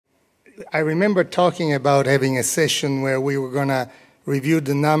I remember talking about having a session where we were going to review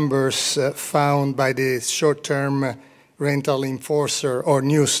the numbers found by the short-term rental enforcer or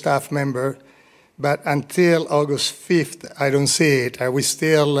new staff member, but until August 5th, I don't see it. Are we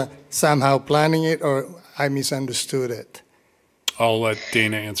still somehow planning it, or I misunderstood it? I'll let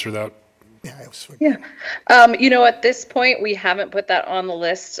Dana answer that. Yeah, at this point, we haven't put that on the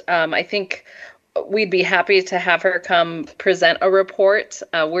list. I think we'd be happy to have her come present a report.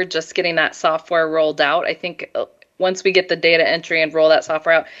 We're just getting that software rolled out. I think once we get the data entry and roll that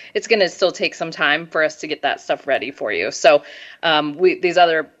software out, it's going to still take some time for us to get that stuff ready for you. So these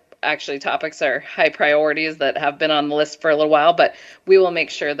other actually topics are high priorities that have been on the list for a little while, but we will make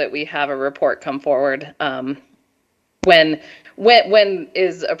sure that we have a report come forward when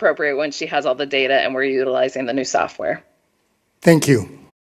is appropriate, when she has all the data and we're utilizing the new software. Thank you.